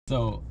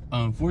So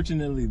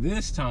unfortunately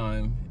this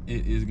time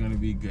it is going to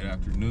be good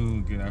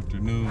afternoon.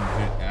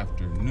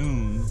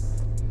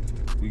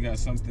 We got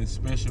something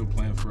special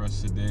planned for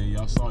us today.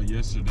 Y'all saw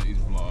yesterday's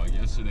vlog.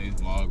 Yesterday's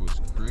vlog was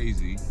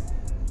crazy.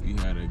 We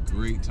had a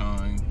great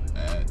time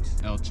at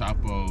El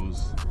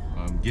Chapo's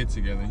get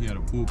together. He had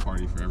a pool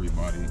party for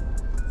everybody.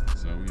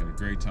 So we had a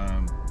great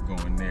time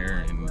going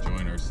there and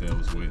enjoying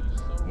ourselves with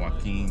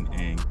Joaquin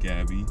and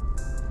Gabby.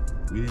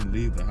 We didn't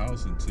leave the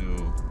house until,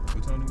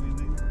 what time did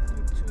we leave?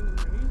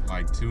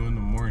 Like 2 in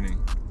the morning.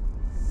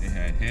 They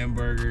had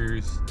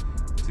hamburgers,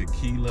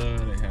 tequila,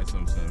 they had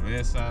some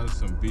cervezas,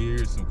 some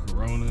beers, some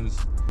Coronas,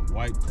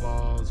 White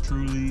Claws,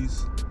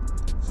 Trulies.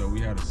 So we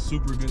had a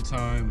super good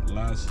time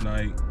last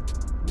night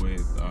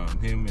with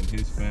him and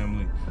his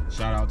family.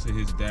 Shout out to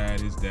his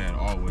dad. His dad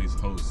always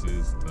hosts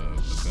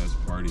the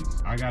best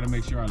parties. I gotta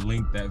make sure I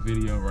link that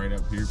video right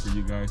up here for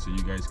you guys so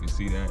you guys can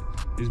see that.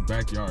 His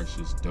backyard's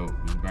just dope.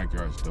 His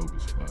backyard's dope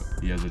as fuck.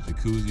 He has a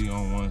jacuzzi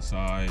on one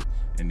side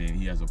and then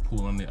he has a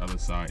pool on the other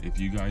side. If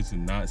you guys did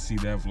not see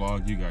that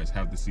vlog, you guys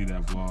have to see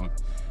that vlog,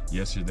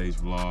 yesterday's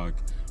vlog.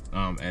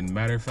 And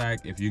matter of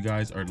fact, if you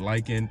guys are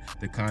liking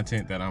the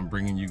content that I'm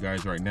bringing you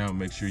guys right now,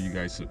 make sure you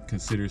guys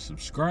consider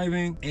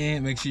subscribing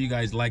and make sure you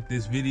guys like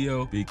this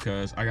video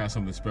because I got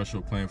something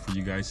special planned for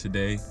you guys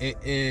today. It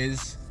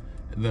is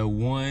the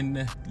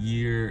 1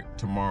 year,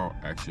 tomorrow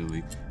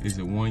actually, is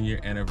the 1 year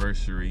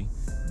anniversary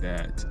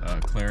that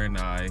Claire and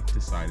I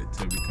decided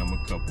to become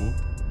a couple.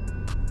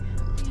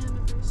 Happy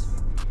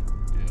anniversary.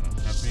 Yeah,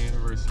 happy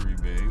anniversary,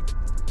 babe.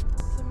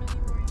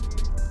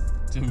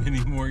 To many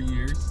more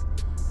years.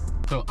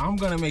 So I'm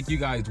gonna make you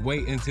guys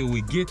wait until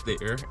we get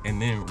there,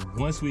 and then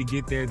once we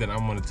get there, then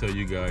I'm gonna tell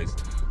you guys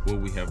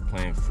what we have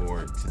planned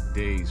for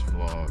today's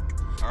vlog.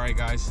 All right,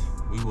 guys,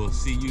 we will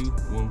see you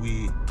when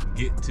we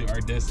get to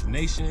our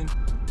destination,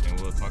 and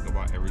we'll talk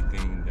about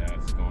everything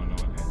that's going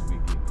on as we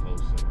get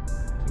closer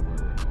to where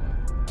we're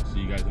going. I'll see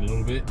you guys in a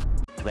little bit.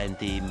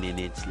 20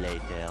 minutes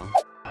later.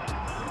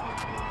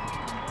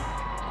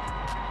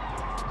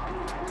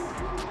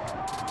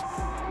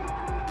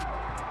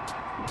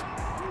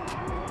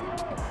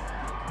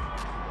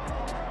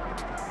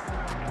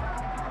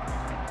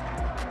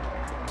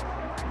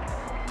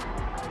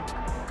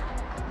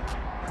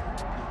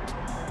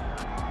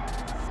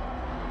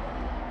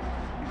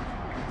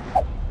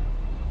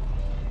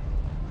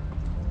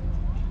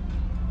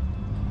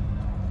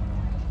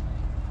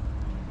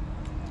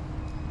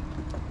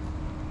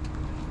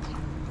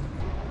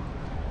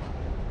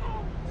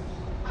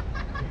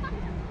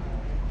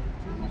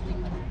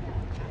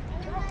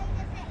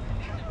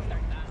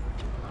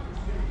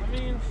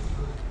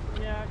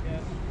 Yeah, I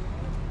guess.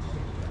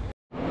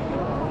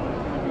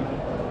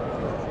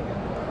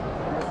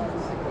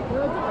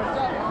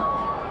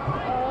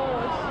 Oh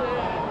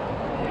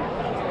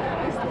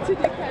shit. Did you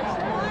catch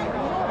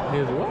that?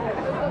 Here's what?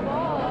 The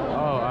ball.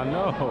 Oh, I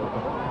know.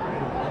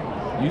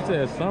 You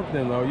said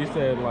something though. You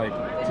said like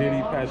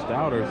titty patched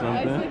out or I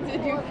something. said,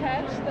 did you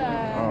catch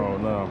that? Oh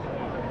no.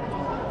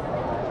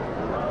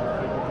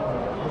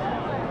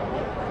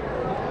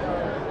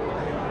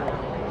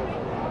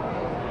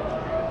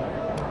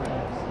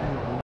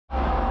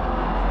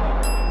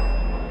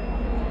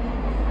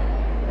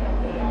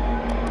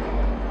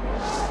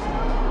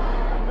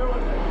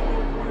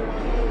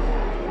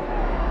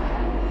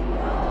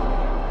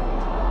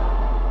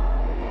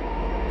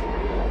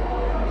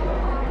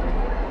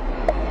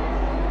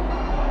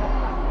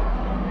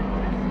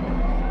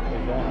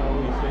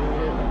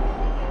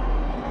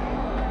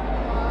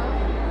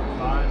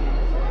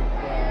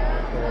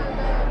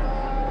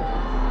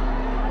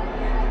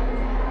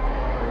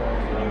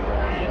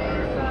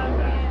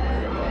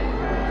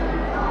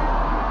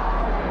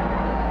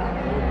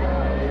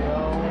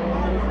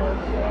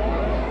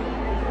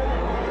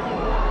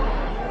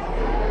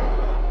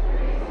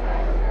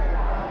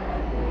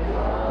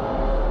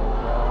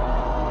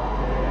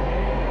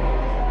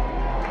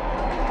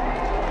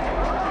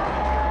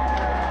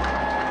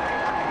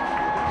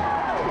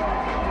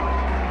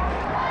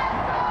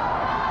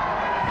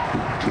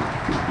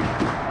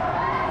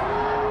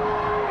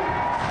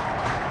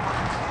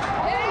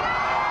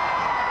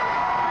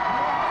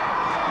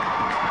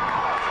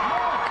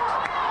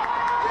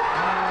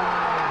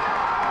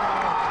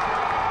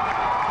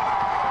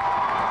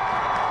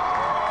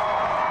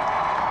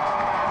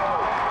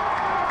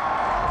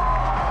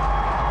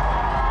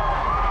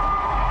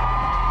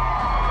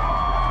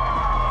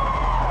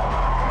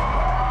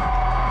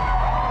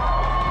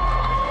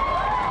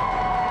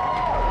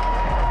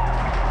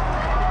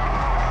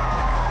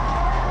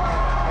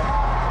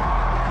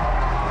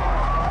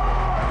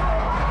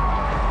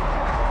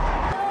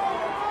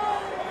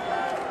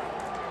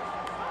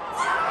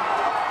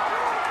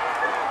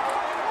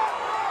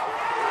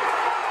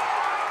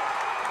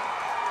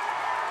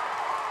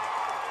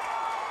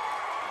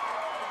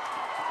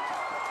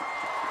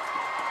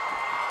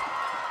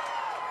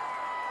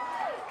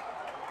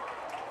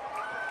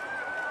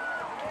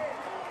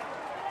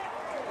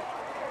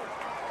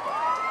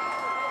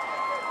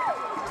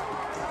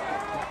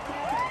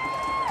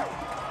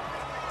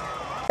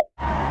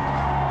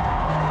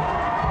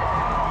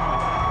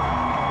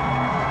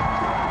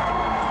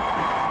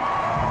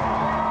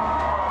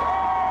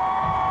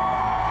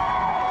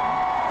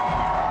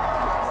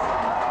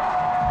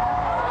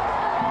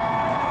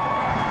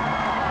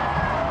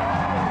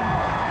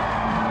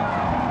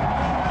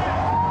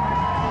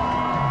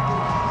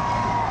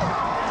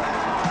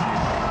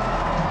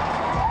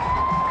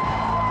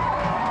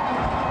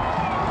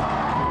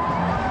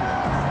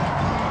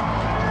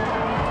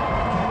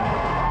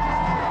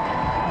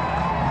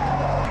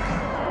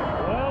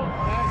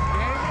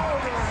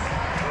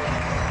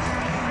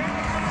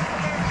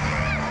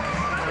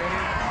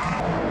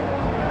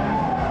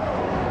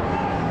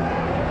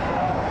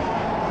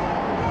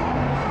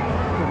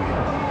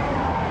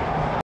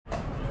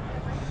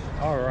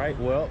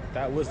 Well,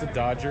 that was the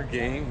Dodger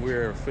game.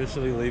 We're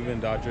officially leaving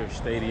Dodger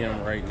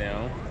Stadium right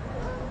now.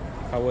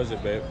 How was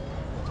it, babe?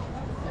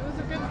 It was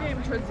a good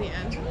game towards the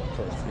end.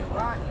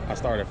 I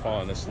started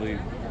falling asleep.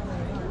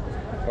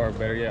 Or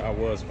better yet, I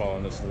was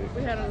falling asleep.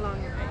 We had a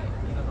long night.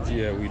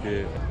 Yeah, we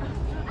did.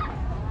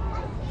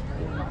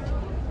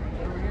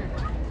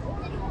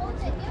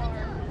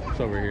 It's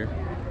over here.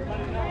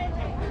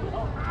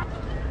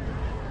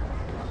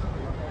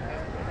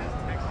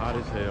 Hot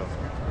as hell.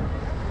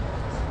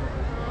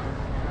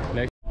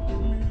 Next.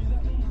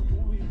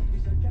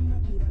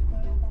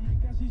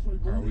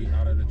 Are we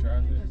out of the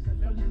traffic?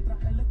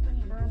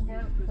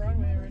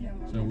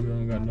 So we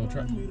don't got no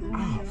traffic.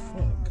 Ah,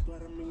 fuck.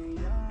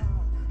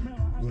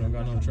 We don't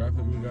got no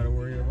traffic we gotta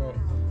worry about.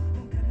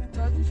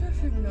 Dodger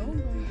traffic, no.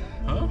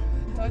 Huh?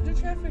 Dodger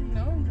traffic,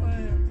 no, but I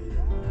don't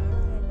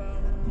know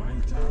about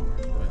Mike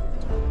Towers,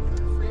 but